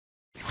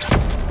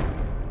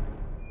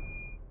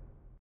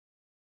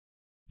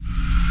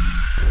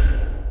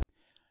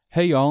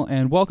Hey y'all,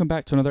 and welcome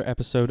back to another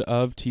episode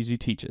of TZ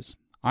Teaches.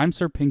 I'm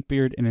Sir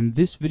Pinkbeard, and in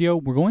this video,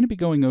 we're going to be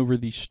going over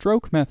the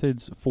stroke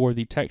methods for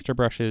the texture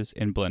brushes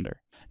in Blender.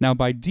 Now,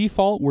 by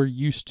default, we're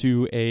used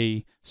to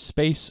a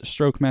space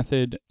stroke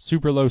method,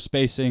 super low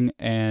spacing,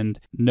 and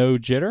no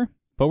jitter,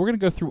 but we're going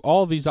to go through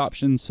all of these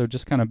options, so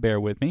just kind of bear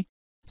with me.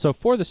 So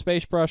for the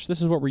space brush,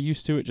 this is what we're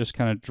used to. It just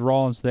kind of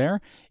draws there.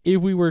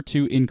 If we were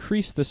to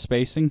increase the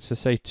spacing, so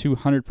say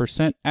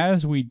 200%,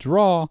 as we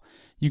draw,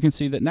 you can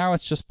see that now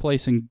it's just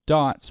placing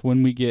dots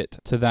when we get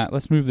to that.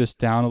 Let's move this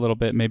down a little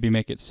bit, maybe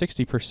make it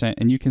 60%,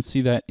 and you can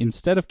see that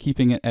instead of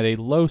keeping it at a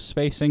low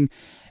spacing,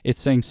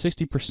 it's saying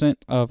 60%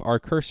 of our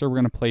cursor, we're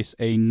going to place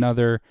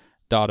another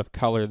dot of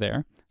color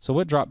there. So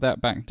we'll drop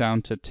that back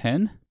down to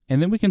 10,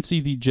 and then we can see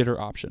the jitter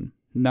option.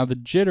 Now the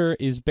jitter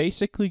is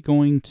basically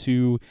going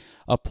to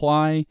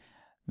apply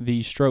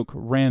the stroke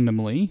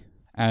randomly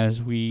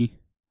as we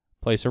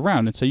place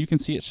around. And so you can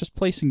see it's just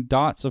placing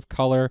dots of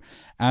color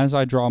as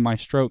I draw my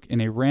stroke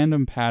in a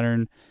random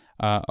pattern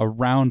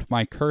around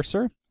my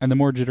cursor. And the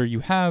more jitter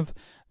you have,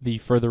 the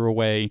further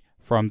away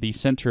from the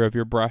center of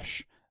your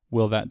brush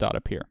will that dot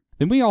appear.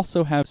 Then we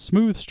also have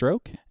smooth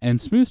stroke, and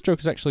smooth stroke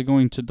is actually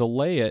going to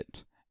delay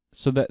it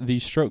so that the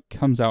stroke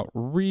comes out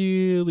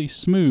really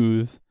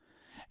smooth.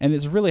 And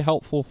it's really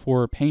helpful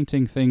for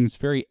painting things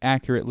very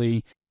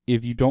accurately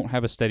if you don't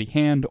have a steady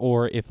hand,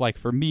 or if, like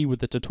for me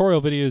with the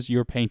tutorial videos,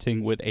 you're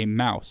painting with a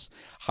mouse.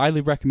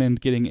 Highly recommend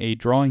getting a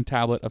drawing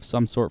tablet of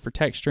some sort for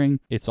texturing.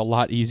 It's a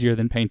lot easier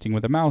than painting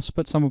with a mouse,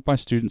 but some of my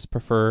students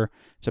prefer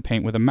to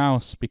paint with a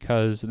mouse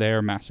because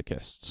they're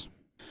masochists.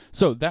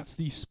 So that's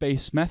the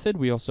space method.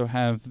 We also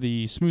have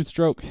the smooth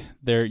stroke.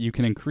 There you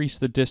can increase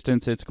the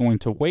distance it's going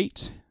to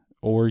weight,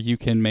 or you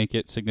can make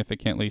it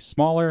significantly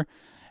smaller.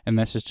 And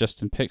this is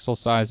just in pixel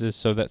sizes,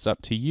 so that's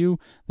up to you.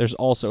 There's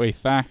also a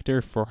factor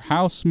for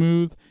how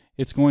smooth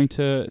it's going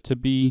to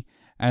be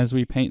as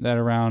we paint that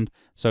around,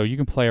 so you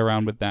can play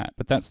around with that,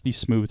 but that's the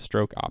smooth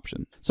stroke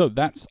option. So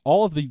that's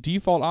all of the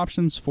default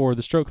options for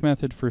the stroke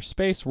method for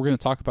space. We're going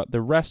to talk about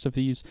the rest of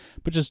these,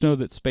 but just know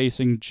that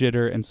spacing,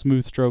 jitter, and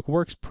smooth stroke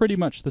works pretty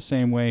much the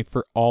same way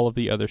for all of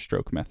the other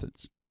stroke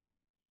methods.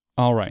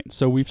 All right,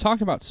 so we've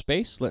talked about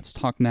space. Let's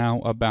talk now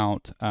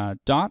about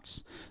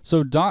dots.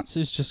 So dots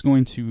is just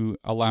going to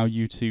allow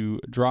you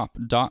to drop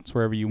dots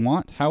wherever you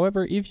want.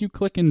 However, if you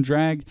click and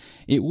drag,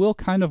 it will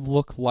kind of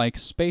look like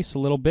space a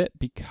little bit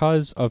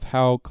because of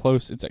how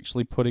close it's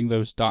actually putting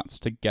those dots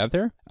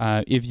together.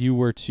 If you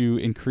were to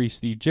increase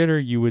the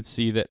jitter, you would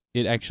see that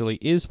it actually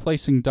is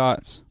placing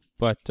dots,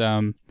 but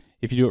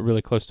if you do it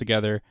really close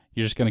together,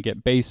 you're just going to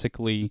get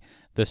basically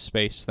the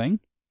space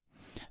thing.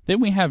 Then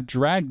we have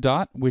drag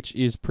dot, which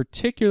is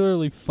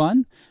particularly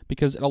fun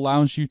because it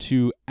allows you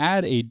to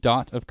add a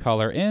dot of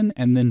color in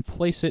and then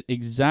place it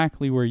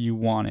exactly where you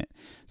want it.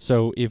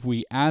 So if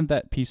we add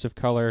that piece of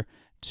color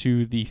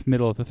to the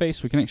middle of the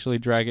face, we can actually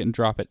drag it and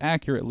drop it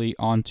accurately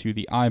onto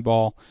the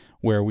eyeball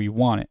where we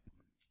want it.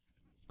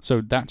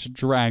 So that's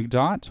drag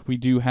dot. We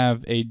do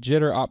have a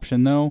jitter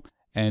option though,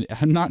 and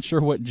I'm not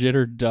sure what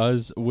jitter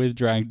does with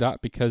drag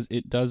dot because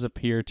it does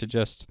appear to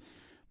just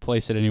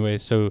place it anyway,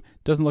 so it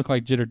doesn't look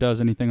like jitter does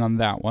anything on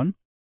that one.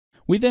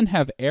 We then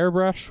have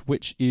airbrush,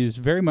 which is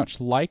very much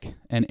like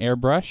an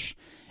airbrush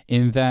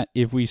in that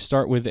if we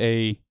start with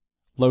a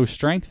low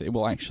strength, it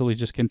will actually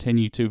just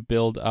continue to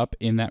build up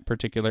in that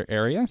particular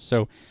area.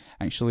 So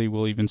actually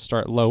we'll even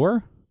start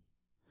lower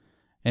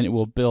and it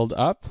will build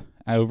up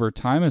over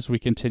time as we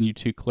continue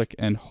to click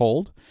and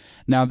hold.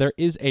 Now there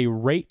is a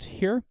rate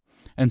here.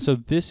 And so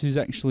this is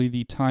actually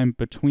the time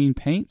between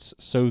paints.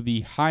 So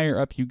the higher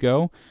up you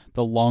go,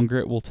 the longer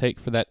it will take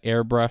for that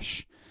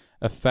airbrush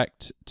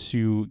effect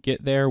to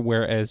get there.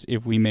 Whereas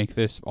if we make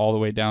this all the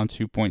way down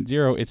to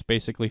 0.0, it's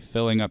basically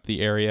filling up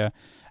the area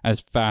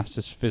as fast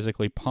as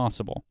physically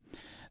possible.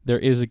 There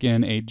is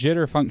again a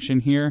jitter function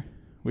here,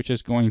 which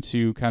is going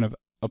to kind of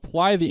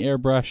apply the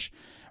airbrush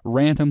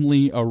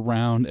randomly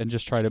around and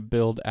just try to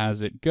build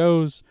as it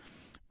goes.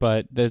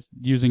 But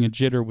using a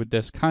jitter with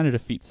this kind of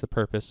defeats the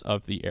purpose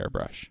of the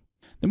airbrush.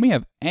 Then we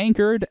have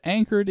anchored.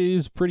 Anchored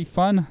is pretty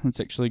fun. Let's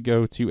actually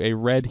go to a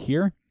red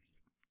here.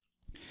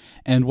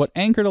 And what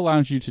anchored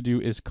allows you to do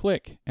is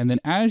click, and then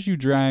as you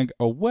drag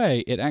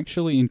away, it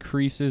actually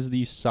increases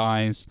the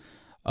size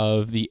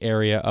of the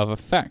area of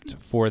effect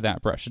for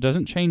that brush. It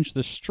doesn't change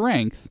the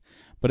strength,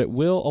 but it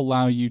will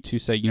allow you to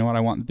say, you know what,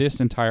 I want this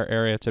entire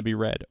area to be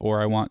red,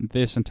 or I want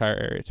this entire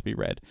area to be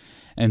red.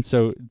 And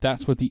so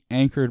that's what the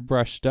anchored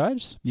brush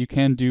does. You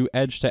can do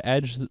edge to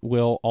edge,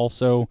 will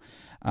also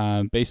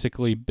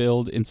basically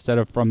build instead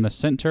of from the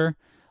center,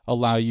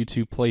 allow you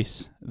to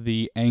place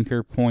the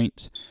anchor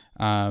point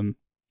from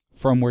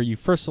where you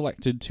first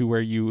selected to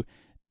where you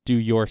do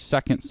your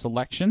second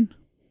selection.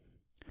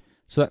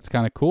 So that's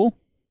kind of cool.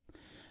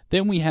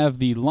 Then we have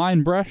the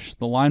line brush.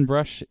 The line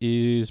brush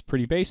is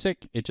pretty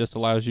basic. It just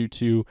allows you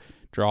to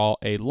draw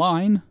a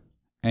line,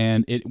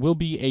 and it will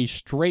be a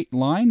straight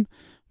line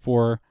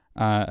for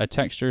a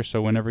texture.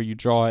 So whenever you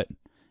draw it,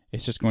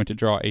 it's just going to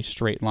draw a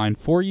straight line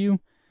for you.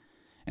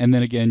 And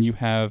then again, you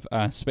have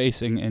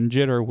spacing and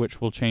jitter,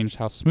 which will change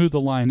how smooth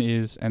the line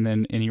is, and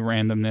then any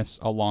randomness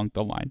along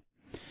the line.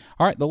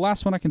 All right, the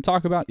last one I can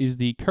talk about is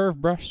the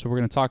curve brush, so we're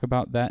going to talk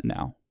about that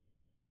now.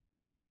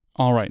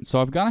 All right,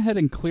 so I've gone ahead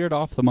and cleared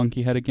off the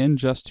monkey head again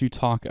just to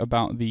talk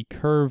about the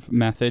curve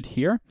method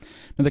here.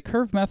 Now, the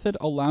curve method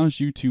allows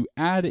you to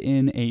add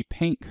in a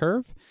paint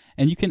curve,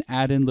 and you can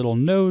add in little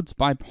nodes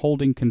by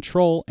holding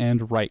Control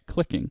and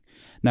right-clicking.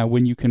 Now,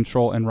 when you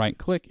Control and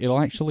right-click,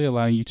 it'll actually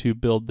allow you to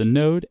build the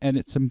node, and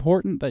it's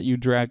important that you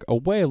drag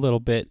away a little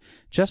bit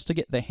just to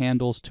get the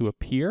handles to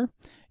appear.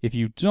 If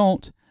you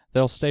don't,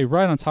 they'll stay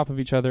right on top of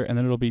each other, and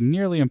then it'll be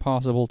nearly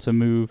impossible to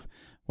move.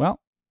 Well,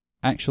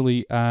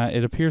 actually,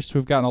 it appears to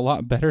have gotten a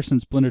lot better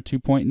since Blender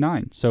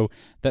 2.9, so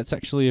that's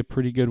actually a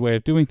pretty good way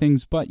of doing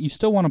things, but you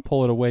still want to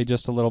pull it away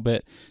just a little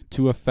bit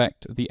to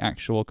affect the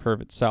actual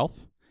curve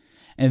itself.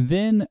 And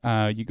then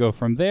you go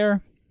from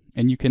there,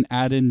 and you can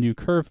add in new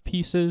curve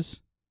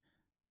pieces,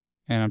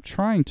 and I'm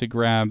trying to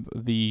grab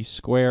the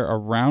square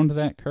around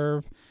that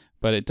curve,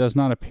 but it does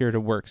not appear to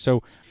work.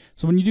 So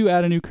when you do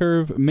add a new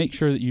curve, make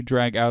sure that you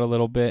drag out a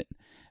little bit.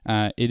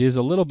 It is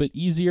a little bit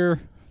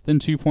easier than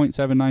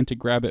 2.79 to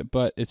grab it,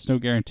 but it's no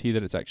guarantee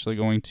that it's actually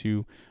going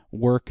to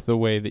work the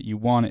way that you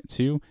want it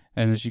to.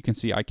 And as you can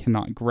see, I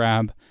cannot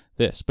grab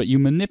this. But you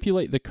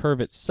manipulate the curve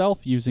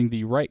itself using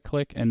the right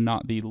click and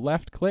not the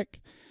left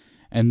click.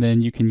 And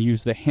then you can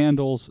use the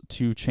handles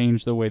to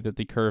change the way that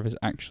the curve is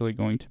actually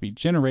going to be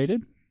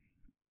generated.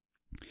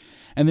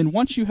 And then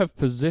once you have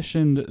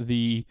positioned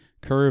the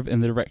curve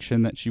in the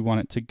direction that you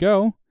want it to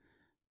go,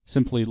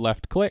 simply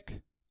left click,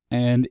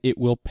 and it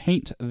will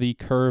paint the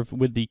curve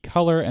with the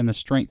color and the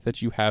strength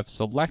that you have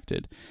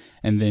selected.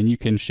 And then you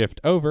can shift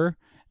over,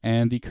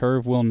 and the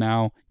curve will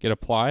now get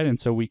applied,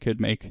 and so we could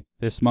make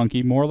this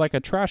monkey more like a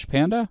trash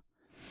panda.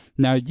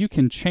 Now you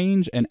can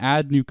change and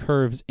add new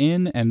curves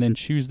in, and then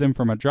choose them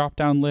from a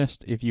drop-down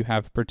list if you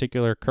have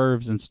particular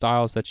curves and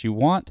styles that you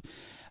want.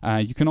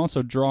 You can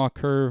also draw a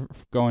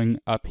curve going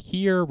up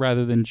here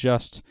rather than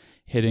just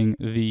hitting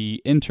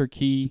the Enter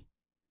key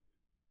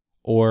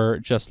or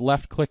just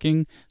left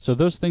clicking. So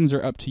those things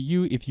are up to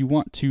you. If you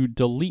want to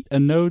delete a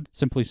node,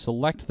 simply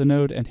select the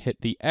node and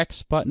hit the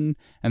X button,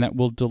 and that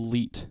will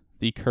delete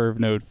the curve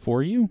node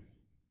for you.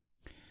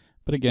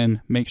 But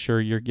again, make sure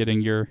you're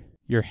getting your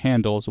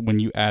handles when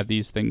you add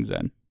these things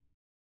in.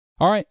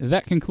 All right,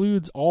 that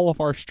concludes all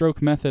of our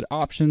stroke method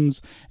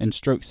options and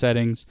stroke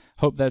settings.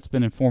 Hope that's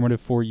been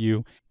informative for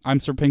you. I'm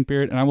Sir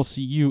Pinkbeard, and I will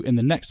see you in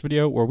the next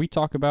video where we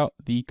talk about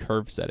the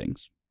curve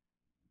settings.